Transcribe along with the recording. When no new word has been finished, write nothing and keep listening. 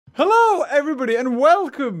Hello everybody and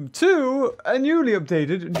welcome to a newly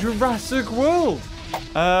updated Jurassic World.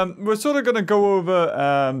 We're sort of going to go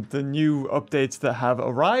over the new updates that have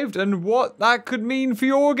arrived and what that could mean for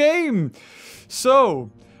your game.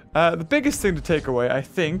 So, the biggest thing to take away, I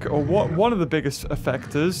think, or one of the biggest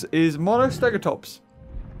effectors is Monostegotops.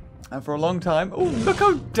 And for a long time, oh look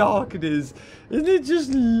how dark it is. Isn't it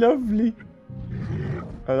just lovely?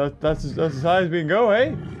 That's as high as we can go,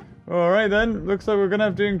 eh? Alright then, looks like we're gonna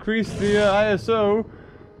have to increase the ISO.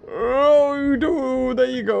 Oh, there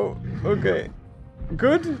you go. Okay.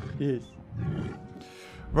 Good? Yes.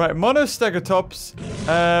 Right, Monostegotops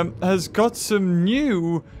has got some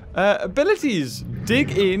new abilities.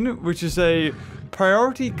 Dig In, which is a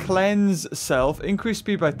priority cleanse self, increase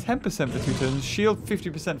speed by 10% for 2 turns, shield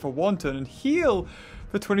 50% for 1 turn, and heal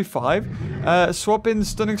for 25. Swap in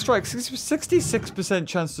Stunning Strike, 66%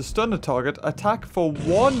 chance to stun a target, attack for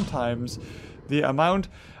 1 times the amount,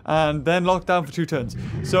 and then lock down for 2 turns.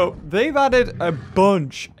 So they've added a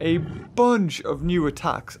bunch of new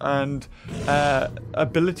attacks and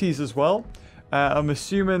abilities as well. I'm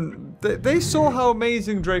assuming they saw how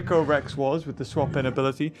amazing Draco Rex was with the swap in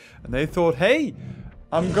ability, and they thought, hey,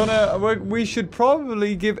 we should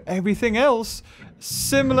probably give everything else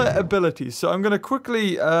similar abilities. So I'm gonna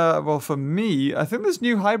quickly, well, for me, I think there's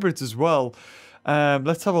new hybrids as well.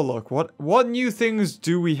 Let's have a look. What new things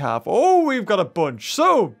do we have? Oh, we've got a bunch.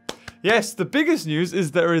 So, yes, the biggest news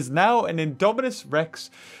is there is now an Indominus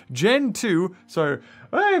Rex Gen 2. Sorry,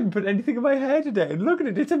 I haven't put anything in my hair today. Look at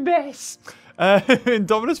it, it's a mess.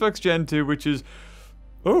 Indominus Rex Gen 2, which is,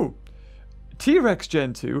 oh, T-Rex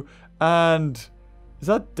Gen 2, and is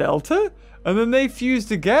that Delta? And then they fuse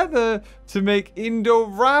together to make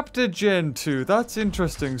Indoraptor Gen 2. That's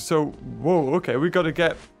interesting. So, whoa, okay, we got to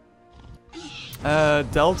get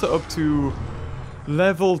Delta up to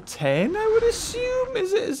level 10, I would assume.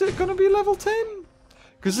 Is it going to be level 10?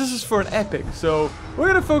 Because this is for an epic. So, we're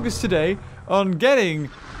going to focus today on getting...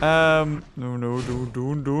 no,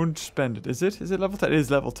 don't spend it. Is it level 10? It is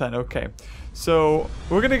level 10, okay. So,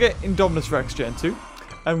 we're going to get Indominus Rex Gen 2.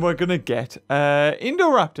 And we're going to get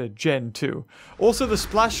Indoraptor Gen 2. Also, the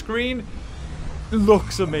splash screen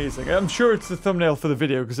looks amazing. I'm sure it's the thumbnail for the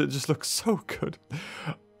video because it just looks so good.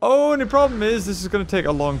 Only problem is this is going to take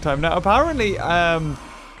a long time. Now, apparently,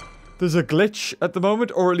 there's a glitch at the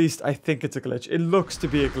moment, or at least I think it's a glitch. It looks to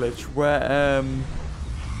be a glitch where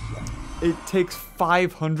it takes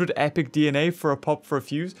 500 epic DNA for a pop for a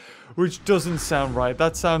fuse, which doesn't sound right.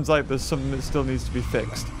 That sounds like there's something that still needs to be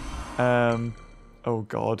fixed. Oh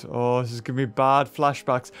god, oh, this is gonna be bad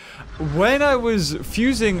flashbacks. When I was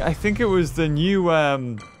fusing, I think it was the new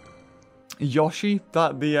Yoshi,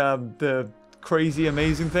 the crazy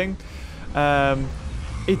amazing thing.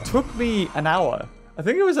 It took me an hour. I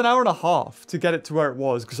think it was an hour and a half to get it to where it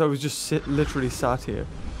was, because I was just literally sat here,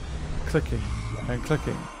 clicking and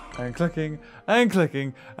clicking and clicking and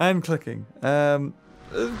clicking and clicking.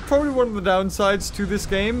 Probably one of the downsides to this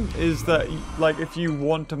game is that, like, if you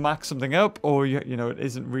want to max something up, or you know, it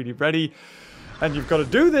isn't really ready, and you've got to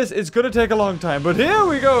do this, it's going to take a long time. But here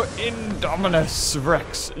we go, Indominus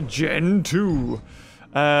Rex Gen 2.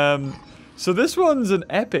 So this one's an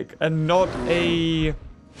epic and not a...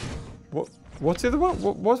 What's the other one?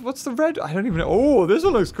 What's the red? I don't even know. Oh, this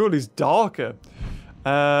one looks cool. He's darker.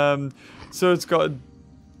 So it's got a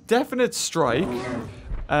definite strike.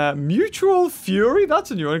 Mutual Fury, that's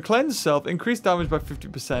a new one. Cleanse self, increase damage by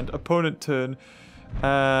 50%, opponent turn,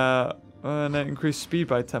 and then increase speed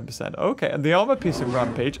by 10%. Okay, and the armor piercing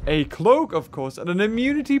rampage, a cloak, of course, and an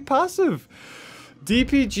immunity passive.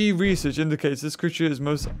 DPG research indicates this creature is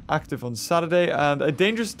most active on Saturday, and a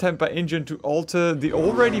dangerous attempt by InGen to alter the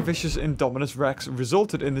already vicious Indominus Rex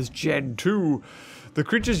resulted in this Gen 2. The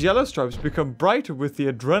creature's yellow stripes become brighter with the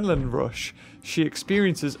adrenaline rush she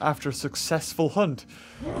experiences after a successful hunt.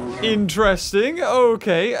 Interesting.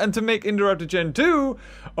 Okay, and to make Indoraptor Gen 2,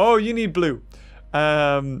 oh, you need blue.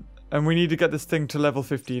 And we need to get this thing to level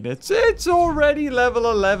 15. It's already level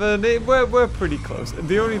 11. We're pretty close.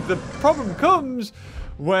 The problem comes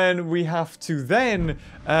when we have to then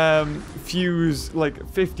fuse like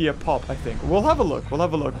 50 a pop, I think. We'll have a look. We'll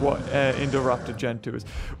have a look what Indoraptor Gen 2 is.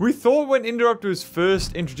 We thought when Indoraptor was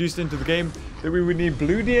first introduced into the game that we would need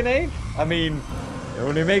blue DNA. I mean, it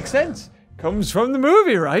only makes sense. Comes from the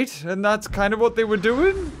movie, right? And that's kind of what they were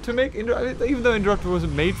doing to make Indoraptor, even though Indoraptor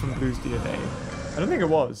wasn't made from blue's DNA. I don't think it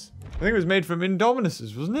was. I think it was made from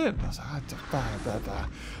Indominus's, wasn't it?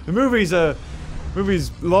 The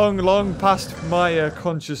movie's long past my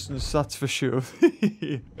consciousness, that's for sure.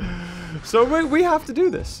 So we have to do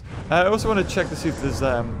this. I also want to check to see if there's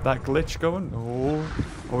that glitch going.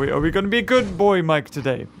 Are we going to be a good boy, Mike,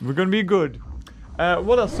 today? We're going to be good.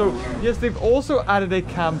 What else? So, yes, they've also added a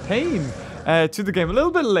campaign to the game. A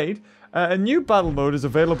little bit late. A new battle mode is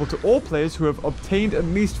available to all players who have obtained at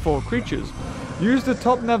least 4 creatures. Use the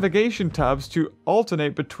top navigation tabs to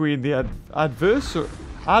alternate between the adversarial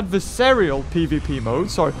PvP mode.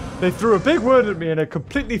 Sorry, they threw a big word at me and it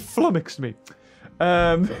completely flummoxed me.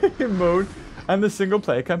 Mode and the single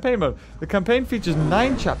player campaign mode. The campaign features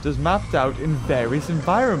 9 chapters mapped out in various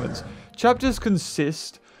environments. Chapters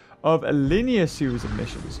consist of a linear series of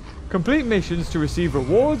missions. Complete missions to receive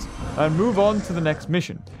rewards and move on to the next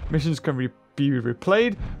mission. Missions can be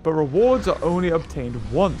replayed, but rewards are only obtained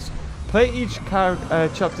once. Play each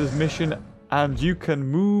chapter's mission and you can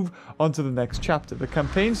move on to the next chapter. The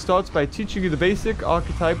campaign starts by teaching you the basic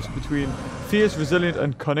archetypes between fierce, resilient,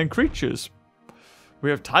 and cunning creatures.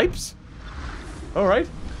 We have types? Alright.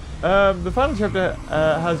 The final chapter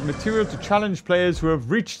has material to challenge players who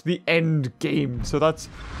have reached the end game. So that's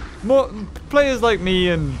more players like me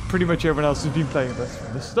and pretty much everyone else who's been playing this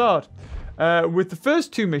from the start. With the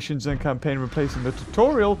first 2 missions in the campaign replacing the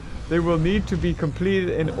tutorial, they will need to be completed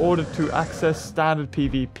in order to access standard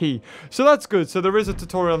PvP. So that's good. So there is a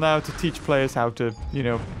tutorial now to teach players how to, you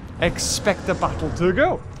know, expect a battle to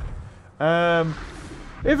go.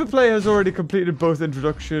 If a player has already completed both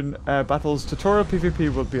introduction battles, tutorial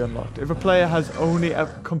PvP will be unlocked. If a player has only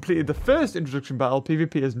completed the first introduction battle,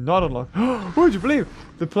 PvP is not unlocked. Would you believe?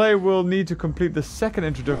 The player will need to complete the second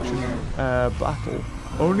introduction battle.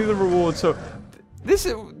 Only the reward. So, this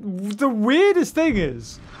is the weirdest thing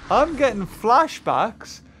is, I'm getting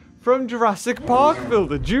flashbacks from Jurassic Park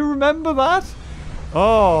Builder. Do you remember that?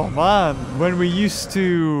 Oh man, when we used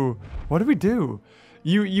to, what did we do?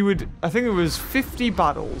 You would, I think it was 50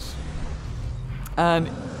 battles, and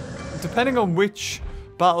depending on which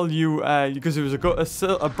battle you, because it was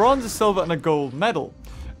a bronze, a silver, and a gold medal,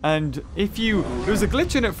 and if you, there was a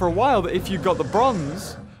glitch in it for a while that if you got the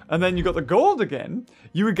bronze and then you got the gold again,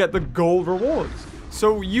 you would get the gold rewards.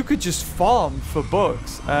 So you could just farm for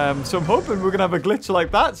bucks. So I'm hoping we're gonna have a glitch like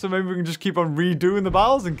that, so maybe we can just keep on redoing the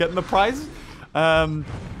battles and getting the prizes.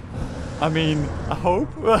 I mean, I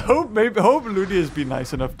hope Ludia's been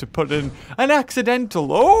nice enough to put in an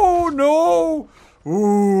accidental. Oh no!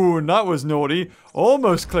 Ooh, that was naughty.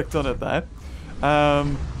 Almost clicked on it there.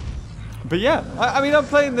 But yeah, I mean, I'm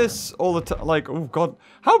playing this all the time. Like, oh god,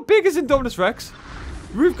 how big is Indominus Rex?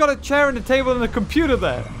 We've got a chair and a table and a computer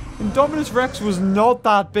there. Indominus Rex was not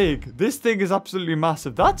that big. This thing is absolutely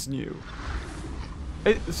massive. That's new.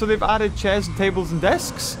 So they've added chairs and tables and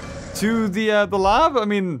desks to the lab. I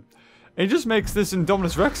mean, it just makes this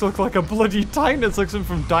Indominus Rex look like a bloody titan. It's like something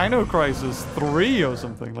from Dino Crisis 3 or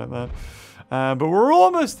something like that. But we're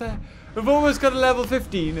almost there. We've almost got a level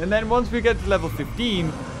 15. And then once we get to level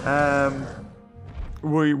 15,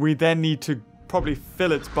 we then need to probably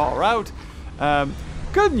fill its bar out.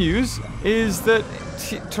 Good news is that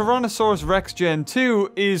Tyrannosaurus Rex Gen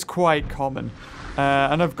 2 is quite common.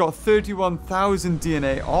 And I've got 31,000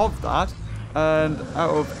 DNA of that. And out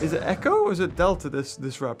of, is it Echo or is it Delta, this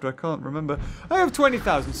raptor? I can't remember. I have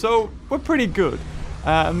 20,000, so we're pretty good.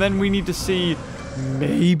 And then we need to see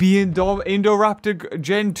maybe Indoraptor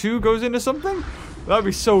Gen 2 goes into something? That'd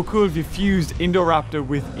be so cool if you fused Indoraptor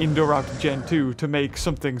with Indoraptor Gen 2 to make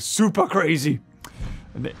something super crazy.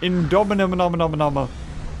 An Indominus.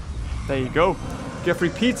 There you go. Get free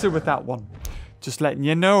pizza with that one. Just letting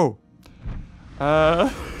you know.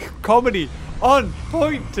 Comedy on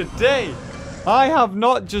point today. I have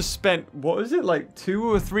not just spent, what is it, like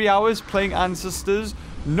 2 or 3 hours playing Ancestors,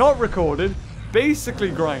 not recorded,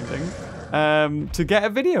 basically grinding, to get a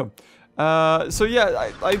video. So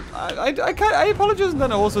yeah, I apologize, and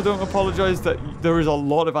then I also don't apologize that there is a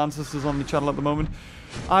lot of Ancestors on the channel at the moment.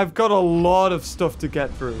 I've got a lot of stuff to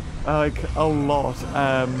get through, like a lot,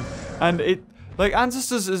 and it, like,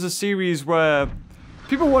 Ancestors is a series where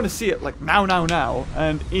people want to see it like now,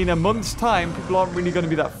 and in a month's time, people aren't really going to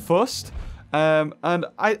be that fussed. And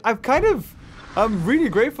I'm really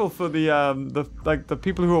grateful for the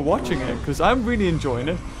people who are watching it, because I'm really enjoying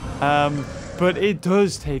it. But it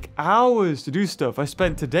does take hours to do stuff. I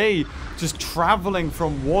spent today just traveling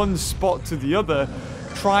from one spot to the other,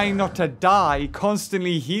 trying not to die,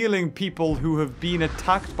 constantly healing people who have been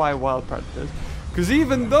attacked by wild predators. Because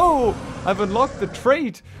even though I've unlocked the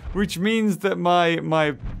trait, which means that my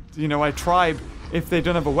tribe, if they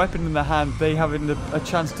don't have a weapon in their hand, they have a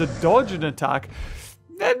chance to dodge an attack.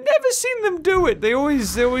 I've never seen them do it. They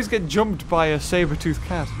always get jumped by a saber-toothed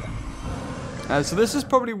cat. So this is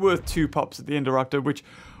probably worth 2 pops at the Indoraptor, which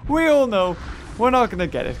we all know we're not going to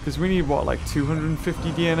get it, because we need, what, like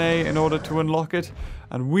 250 DNA in order to unlock it?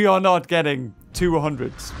 And we are not getting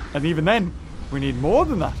 200s. And even then, we need more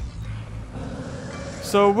than that.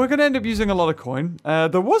 So we're going to end up using a lot of coin.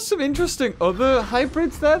 There was some interesting other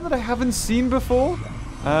hybrids there that I haven't seen before.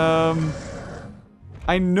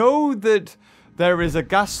 I know that there is a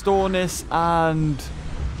Gastornis and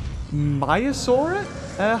Myosaur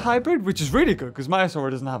hybrid, which is really good because Myosaur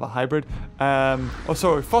doesn't have a hybrid. Oh,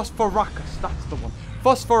 sorry, Phosphoracus, that's the one.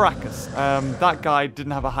 Phosphoracus. That guy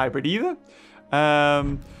didn't have a hybrid either.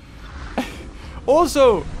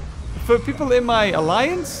 Also, for people in my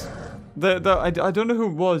alliance, I don't know who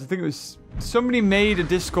it was. I think it was somebody made a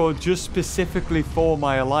Discord just specifically for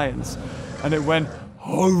my alliance, and it went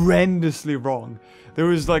horrendously wrong. There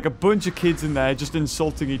was like a bunch of kids in there just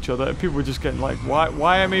insulting each other, and people were just getting like,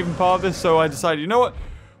 why am I even part of this? So I decided, you know what?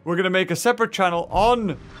 We're going to make a separate channel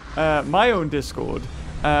on my own Discord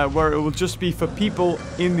where it will just be for people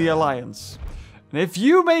in the alliance. And if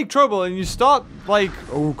you make trouble and you start like,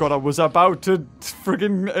 oh god, I was about to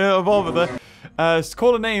friggin' evolve it there,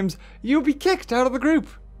 calling names, you'll be kicked out of the group.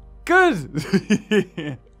 Good.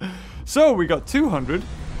 So we got 200.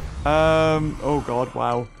 Oh god,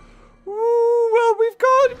 wow. Ooh, well, we've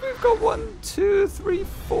got 1, 2, 3,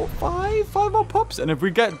 4, 5 more pops, and if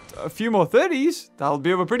we get a few more 30s, that'll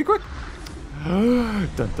be over pretty quick. Dun,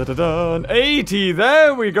 dun, dun, dun. 80,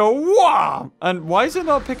 there we go. Wow! And why is it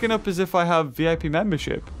not picking up as if I have VIP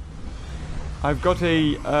membership? I've got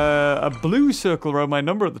a blue circle around my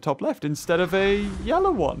number at the top left instead of a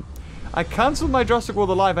yellow one. I cancelled my Jurassic World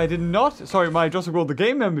Alive. I did not, sorry, my Jurassic World the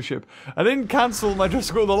Game membership. I didn't cancel my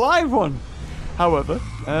Jurassic World Alive one. However,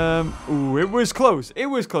 ooh, it was close. It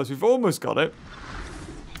was close. We've almost got it.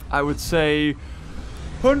 I would say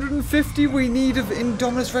 150 we need of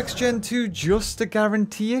Indominus Rex Gen 2 just to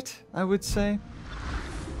guarantee it, I would say.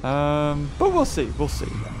 But we'll see. We'll see.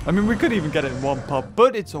 I mean, we could even get it in one pop,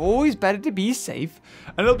 but it's always better to be safe.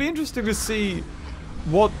 And it'll be interesting to see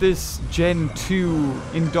what this Gen 2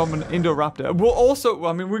 Indoraptor will also...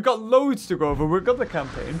 I mean, we've got loads to go over. We've got the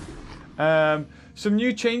campaign. Some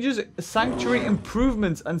new changes, sanctuary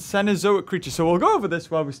improvements, and Cenozoic creatures. So we'll go over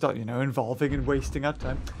this while we start, you know, involving and wasting our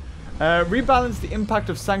time. Rebalance the impact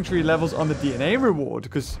of sanctuary levels on the DNA reward,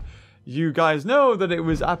 because you guys know that it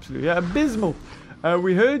was absolutely abysmal.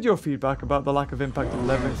 We heard your feedback about the lack of impact of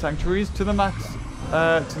leveling sanctuaries to the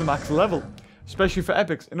max level, especially for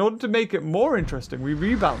epics. In order to make it more interesting, we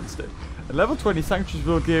rebalanced it. At level 20, sanctuaries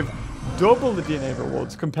will give double the DNA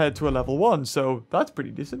rewards compared to a level 1, so that's pretty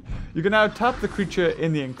decent. You can now tap the creature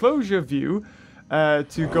in the enclosure view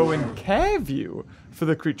to go in care view for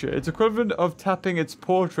the creature. It's equivalent of tapping its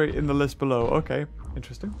portrait in the list below. Okay,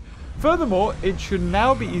 interesting. Furthermore, it should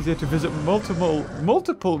now be easier to visit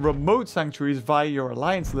multiple remote sanctuaries via your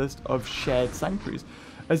alliance list of shared sanctuaries.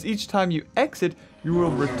 As each time you exit, you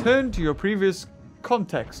will return to your previous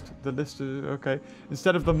context. The list is okay,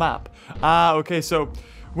 instead of the map. Ah, okay, so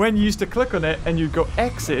when you used to click on it and you'd go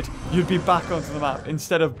exit, you'd be back onto the map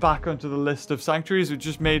instead of back onto the list of sanctuaries, which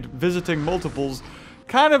just made visiting multiples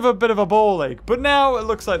kind of a bit of a ball ache. But now it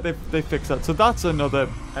looks like they fixed that. So that's another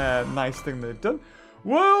nice thing they've done.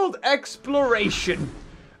 World exploration.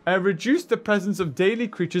 Reduce the presence of daily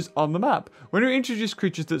creatures on the map. When we introduce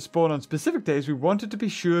creatures that spawn on specific days, we wanted to be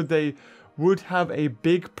sure they would have a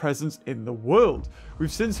big presence in the world.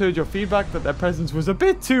 We've since heard your feedback that their presence was a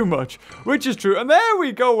bit too much, which is true. And there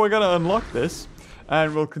we go. We're going to unlock this,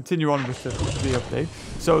 and we'll continue on with the update.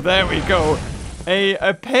 So there we go.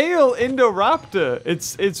 A pale Indoraptor.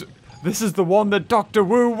 This is the one that Dr.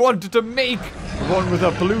 Wu wanted to make. The one with a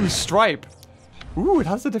blue stripe. Ooh, it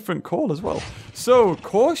has a different call as well. So,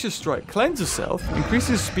 Cautious Strike. Cleanse yourself.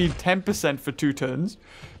 Increases speed 10% for 2 turns.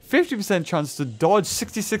 50% chance to dodge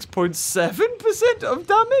 66.7% of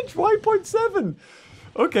damage? Why 0.7?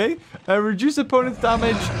 Okay. Reduce opponent's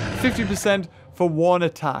damage 50% for 1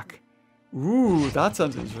 attack. Ooh, that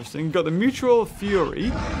sounds interesting. You've got the Mutual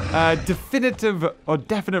Fury,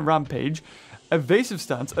 Definite Rampage, Evasive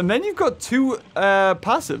Stance, and then you've got 2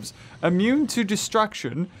 passives. Immune to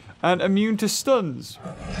Distraction and Immune to Stuns.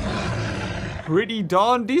 Pretty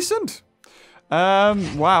darn decent.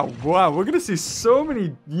 Wow, we're going to see so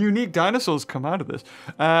many unique dinosaurs come out of this.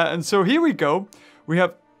 And so here we go. We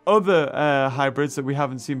have other hybrids that we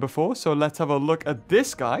haven't seen before. So let's have a look at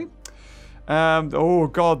this guy. Oh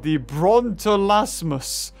god, the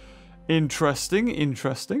Brontolasmus.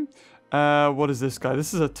 Interesting. What is this guy?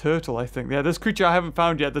 This is a turtle, I think. Yeah, this creature I haven't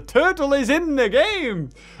found yet. The turtle is in the game!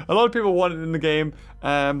 A lot of people want it in the game.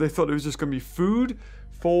 They thought it was just going to be food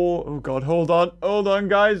for... Oh god, hold on,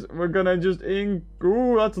 guys. We're going to just...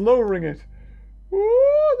 Ooh, that's lowering it.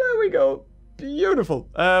 Ooh, there we go. Beautiful.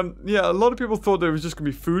 Yeah, a lot of people thought it was just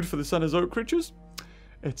going to be food for the Cenozoic creatures.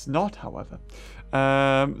 It's not, however.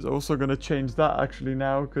 It's also going to change that actually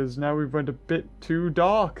now, because now we've went a bit too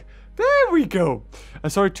dark. There we go.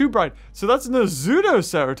 Sorry, too bright. So that's the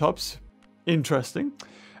Pseudoceratops. Interesting.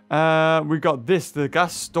 We got this, the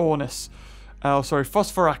Gastornis. Oh, sorry,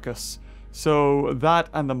 Phosphoracus. So that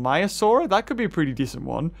and the Myosaur, that could be a pretty decent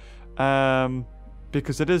one.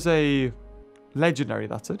 Because it is a legendary,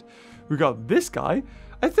 that's it. We got this guy.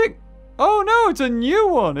 I think... Oh, no, it's a new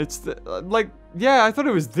one. It's the, yeah, I thought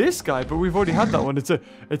it was this guy, but we've already had that one. It's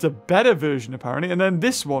a better version, apparently. And then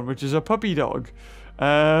this one, which is a puppy dog.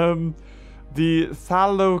 The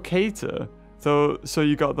Thalocator. So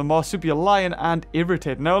you got the Marsupial Lion and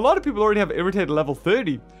Irritated. Now, a lot of people already have Irritated level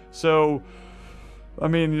 30. So, I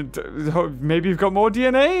mean, maybe you've got more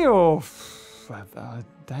DNA or...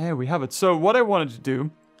 there we have it. So what I wanted to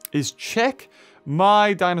do is check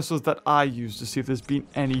my dinosaurs that I use to see if there's been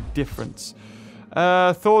any difference.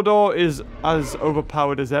 Thordor is as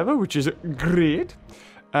overpowered as ever, which is great.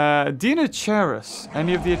 Dinochaurus,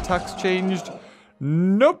 any of the attacks changed?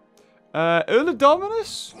 Nope.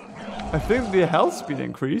 Indominus, I think the health's been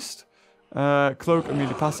increased. Cloak,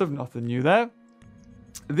 immediately passive, nothing new there.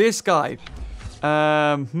 This guy.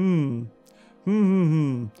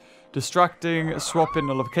 Distracting, swap-in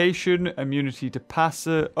nullification, immunity to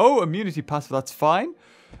passive. Oh, immunity passive, that's fine.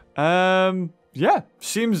 Yeah,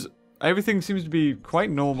 everything seems to be quite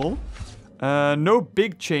normal. No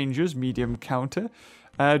big changes, medium counter.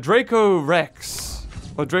 Draco Rex,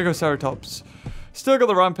 or Dracoceratops. Still got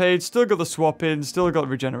the rampage, still got the swap-in, still got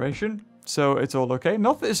regeneration. So it's all okay.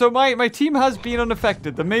 Nothing. So my team has been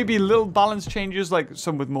unaffected. There may be little balance changes, like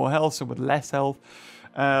some with more health, some with less health.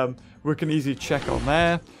 We can easily check on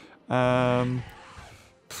there.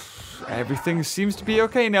 Everything seems to be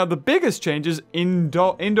okay. Now, the biggest change is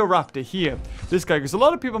Indoraptor here. This guy, because a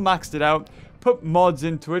lot of people maxed it out, put mods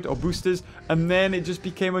into it, or boosters, and then it just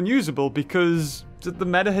became unusable because the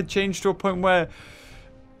meta had changed to a point where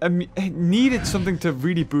it needed something to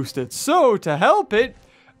really boost it. So, to help it,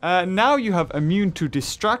 now you have immune to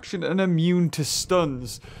distraction and immune to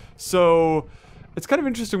stuns. So... it's kind of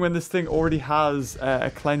interesting when this thing already has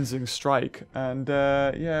a cleansing strike. And,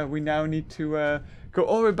 yeah, we now need to go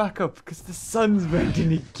all the way back up because the sun's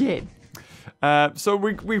burning again. So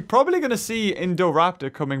we're probably going to see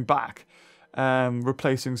Indoraptor coming back,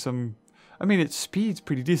 replacing some... I mean, its speed's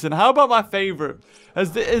pretty decent. How about my favorite?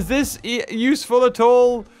 Is this useful at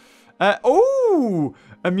all? Oh!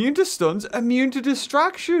 Immune to stuns, immune to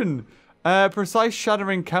distraction. Precise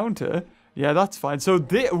shattering counter. Yeah, that's fine. So,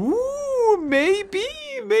 maybe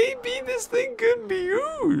this thing could be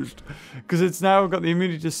used. Because it's now got the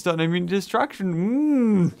immunity to stun, immunity to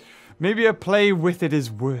distraction. Maybe a play with it is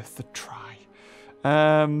worth a try.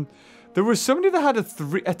 There was somebody that had a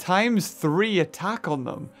 ×3 attack on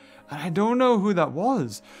them. And I don't know who that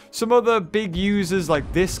was. Some other big users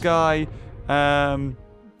like this guy.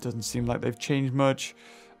 Doesn't seem like they've changed much.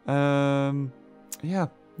 Yeah,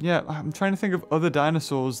 I'm trying to think of other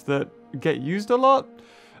dinosaurs that get used a lot.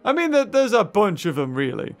 I mean, there's a bunch of them,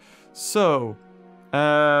 really. So,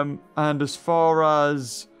 and as far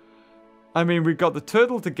as... I mean, we've got the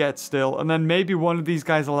turtle to get still, and then maybe one of these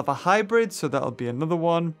guys will have a hybrid, so that'll be another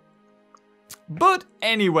one. But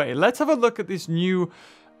anyway, let's have a look at this new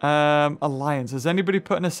alliance. Has anybody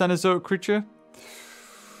put in a Cenozoic creature?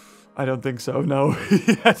 I don't think so, no.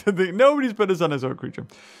 I don't think nobody's put a Cenozoic creature.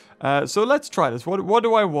 So let's try this. What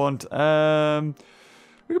do I want?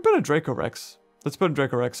 We could put a Draco Rex. Let's put a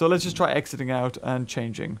Draco Rex. So let's just try exiting out and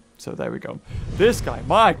changing. So there we go. This guy,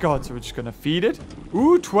 my god, so we're just going to feed it.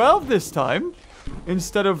 Ooh, 12 this time.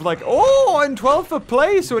 Instead of like, oh, and 12 for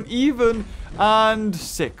play. So an even and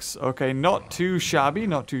 6. Okay, not too shabby,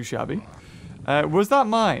 not too shabby. Was that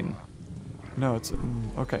mine? No, it's...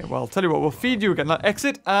 okay, well, I'll tell you what. We'll feed you again. Now,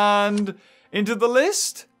 exit and into the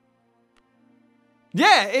list.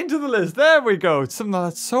 Yeah, into the list. There we go. It's something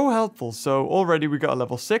that's so helpful. So already we got a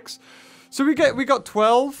level 6. So we got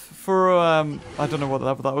 12 for, I don't know what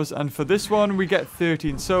level that was. And for this one, we get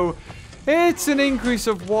 13. So it's an increase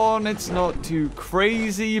of 1. It's not too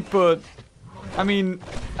crazy, but I mean,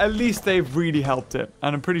 at least they've really helped it.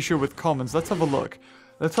 And I'm pretty sure with commons, let's have a look.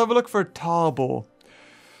 Let's have a look for a Tarbor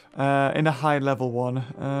in a high level one.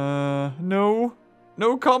 No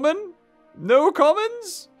common? No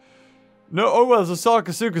commons? No, oh well, there's a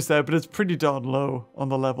Sarcosuchus there, but it's pretty darn low on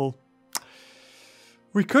the level.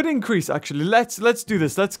 We could increase, actually. Let's do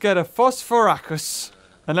this. Let's get a Phosphoracus.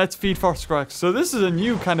 And let's feed Phosphoracus. So this is a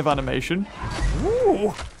new kind of animation.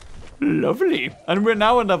 Ooh, lovely. And we're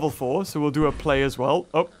now on level 4, so we'll do a play as well.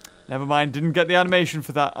 Oh, never mind. Didn't get the animation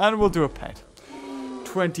for that. And we'll do a pet.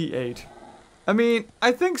 28. I mean,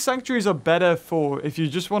 I think sanctuaries are better for if you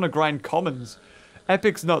just want to grind commons.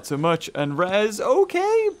 Epics not so much, and rares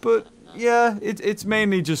okay, but yeah, it's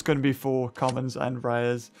mainly just going to be for commons and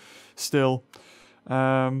rares still.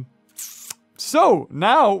 So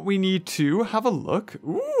now we need to have a look.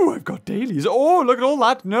 Ooh, I've got dailies. Oh, look at all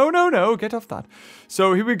that. No, get off that.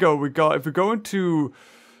 So here we go. If we go into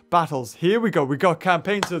battles, here we go. We got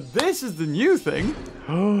campaigns. So this is the new thing.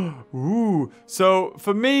 Ooh. So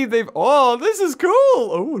for me, oh, this is cool.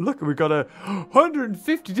 Oh, look, we got a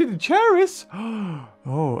 150 Dinosaurs.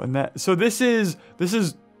 Oh, and that. So this is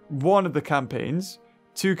one of the campaigns.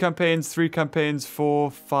 2 campaigns, 3 campaigns,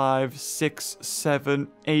 4, 5, 6, 7,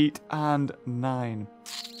 8, and 9.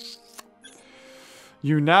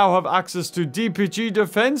 You now have access to DPG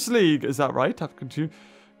Defense League. Is that right?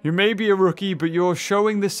 You may be a rookie, but you're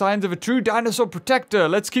showing the signs of a true dinosaur protector.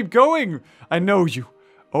 Let's keep going. I know you.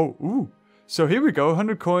 Oh, ooh. So here we go.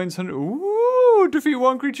 100 coins. 100. Ooh, defeat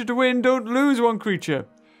 1 creature to win. Don't lose 1 creature.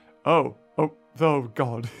 Oh,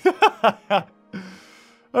 God.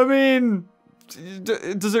 I mean,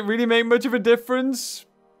 does it really make much of a difference?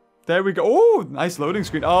 There we go. Oh, nice loading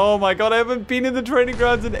screen. Oh my God, I haven't been in the training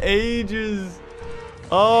grounds in ages.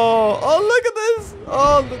 Oh, look at this.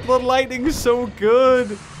 Oh, the lighting is so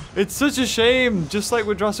good. It's such a shame. Just like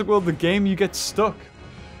with Jurassic World, the game, you get stuck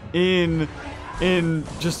in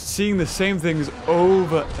just seeing the same things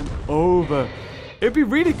over and over. It'd be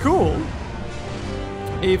really cool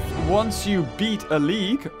if once you beat a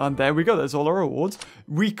league, and there we go, there's all our rewards,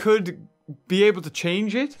 we could be able to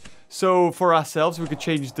change it. So for ourselves, we could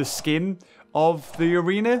change the skin of the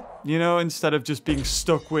arena, you know, instead of just being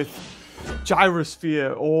stuck with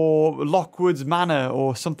Gyrosphere or Lockwood's Manor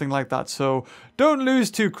or something like that. So don't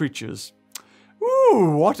lose 2 creatures.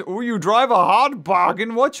 Ooh, what? Ooh, you drive a hard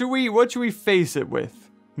bargain. What should we face it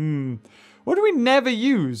with? What do we never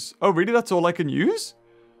use? Oh, really? That's all I can use?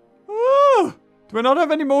 Oh, do I not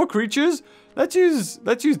have any more creatures? Let's use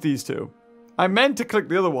these 2. I meant to click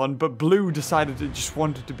the other one, but Blue decided it just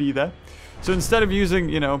wanted to be there. So instead of using,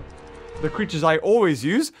 you know, the creatures I always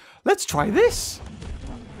use, let's try this.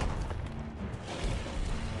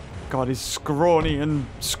 God, he's scrawny and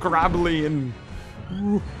scrabbly and...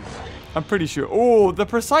 Ooh, I'm pretty sure. Oh, the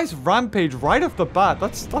precise rampage right off the bat.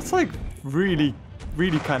 That's like really,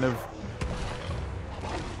 really kind of...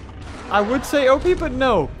 I would say OP, but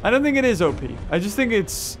no. I don't think it is OP. I just think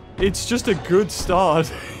it's just a good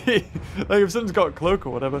start. Like if someone's got a cloak or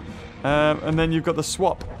whatever. And then you've got the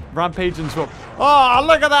swap. Rampage and swap. Oh,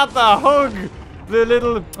 look at that, the hug. The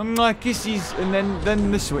little kisses and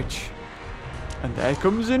then the switch. And there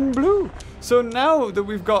comes in Blue. So now that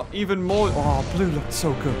we've got even more... Oh, Blue looked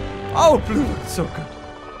so good. Oh, Blue looked so good.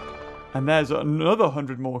 And there's another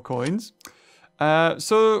 100 more coins.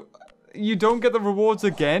 So you don't get the rewards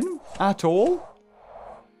again at all.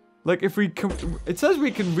 Like if we... It says we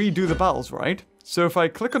can redo the battles, right? So if I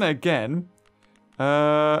click on it again...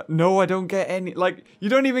 no, I don't get any... Like, you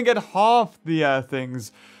don't even get half the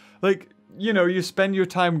things. Like... You know, you spend your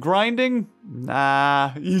time grinding.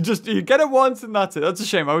 Nah, you get it once and that's it. That's a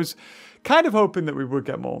shame. I was kind of hoping that we would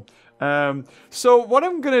get more. So what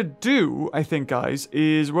I'm going to do, I think, guys,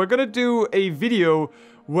 is we're going to do a video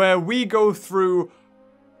where we go through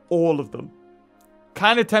all of them.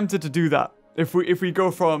 Kind of tempted to do that. If we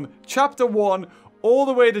go from chapter 1 all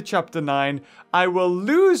the way to chapter 9, I will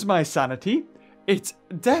lose my sanity. It's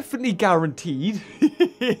definitely guaranteed.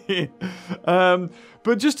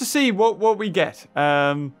 But just to see what we get.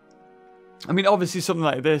 I mean, obviously something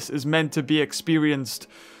like this is meant to be experienced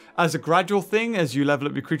as a gradual thing. As you level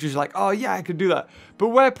up your creatures, you're like, oh yeah, I could do that. But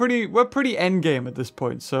we're pretty end game at this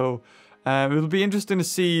point. So it'll be interesting to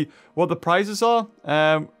see what the prizes are.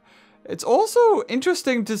 It's also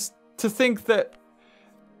interesting to think that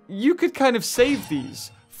you could kind of save these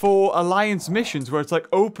for Alliance missions where it's like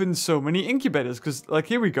open so many incubators. Because like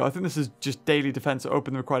here we go. I think this is just daily defense,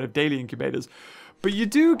 open the required daily incubators. But you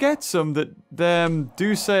do get some that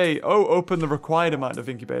do say, oh, open the required amount of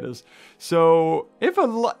incubators. So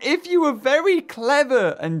if you were very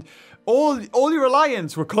clever and all your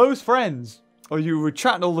Alliance were close friends, or you were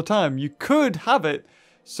chatting all the time, you could have it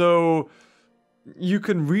so you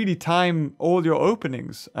can really time all your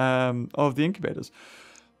openings of the incubators.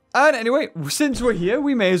 And anyway, since we're here,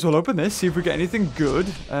 we may as well open this, see if we get anything good.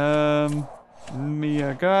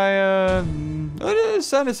 Mia Gaia.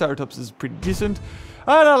 Saniceratops is pretty decent.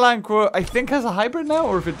 And Alanqua, I think, has a hybrid now,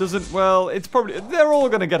 or if it doesn't, well, it's probably... They're all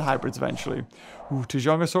going to get hybrids eventually. Ooh,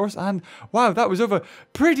 Tajongosaurus, and wow, that was over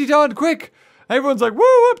pretty darn quick. Everyone's like,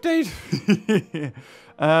 woo, update.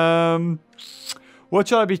 What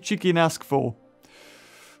shall I be cheeky and ask for?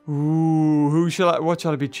 Ooh, what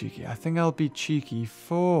shall I be cheeky? I think I'll be cheeky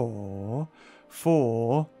for,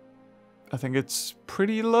 I think it's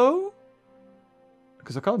pretty low.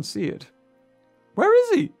 Because I can't see it. Where is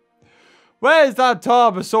he? Where's that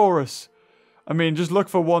Tarbosaurus? I mean, just look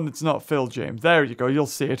for one that's not filled, James. There you go, you'll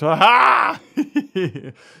see it. Aha!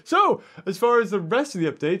 So, as far as the rest of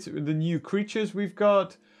the updates, the new creatures we've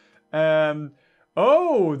got,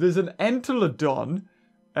 oh, there's an Entelodon,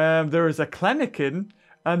 there is a Klenikin,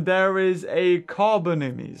 and there is a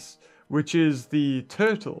Carbonimes, which is the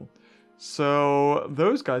turtle. So,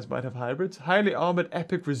 those guys might have hybrids. Highly armored,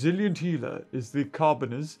 epic, resilient healer is the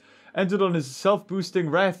Carboners. Entelodon is a self-boosting,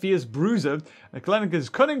 rare, fierce bruiser. And Klenikin is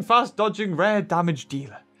cunning, fast-dodging, rare damage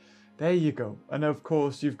dealer. There you go. And of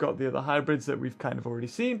course, you've got the other hybrids that we've kind of already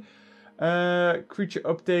seen. Creature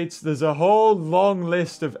updates. There's a whole long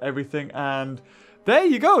list of everything. And there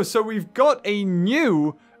you go. So we've got a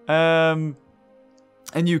new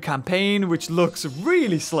campaign, which looks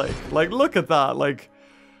really slick. Like, look at that. Like,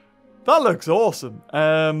 that looks awesome.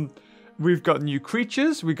 We've got new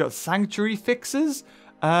creatures. We've got sanctuary fixes.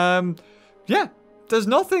 Yeah, there's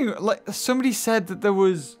nothing. Like, somebody said that there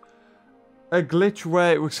was a glitch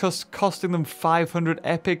where it was just costing them 500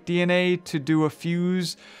 epic DNA to do a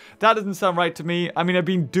fuse. That doesn't sound right to me. I mean, I've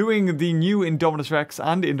been doing the new Indominus Rex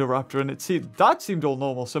and Indoraptor, and that seemed all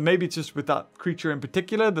normal. So maybe it's just with that creature in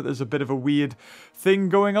particular that there's a bit of a weird thing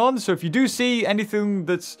going on. So if you do see anything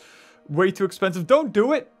that's way too expensive, don't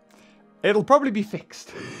do it. It'll probably be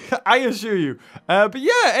fixed. I assure you. But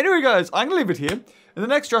yeah, anyway, guys, I'm going to leave it here. In the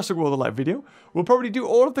next Jurassic World Alive video, we'll probably do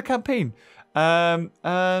all of the campaign. And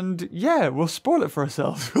yeah, we'll spoil it for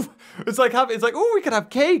ourselves. it's like, oh, we could have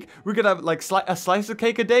cake. We could have like a slice of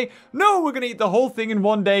cake a day. No, we're going to eat the whole thing in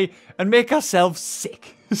one day and make ourselves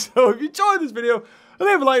sick. So if you enjoyed this video,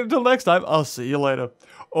 leave a like. Until next time, I'll see you later.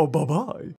 Oh, bye-bye.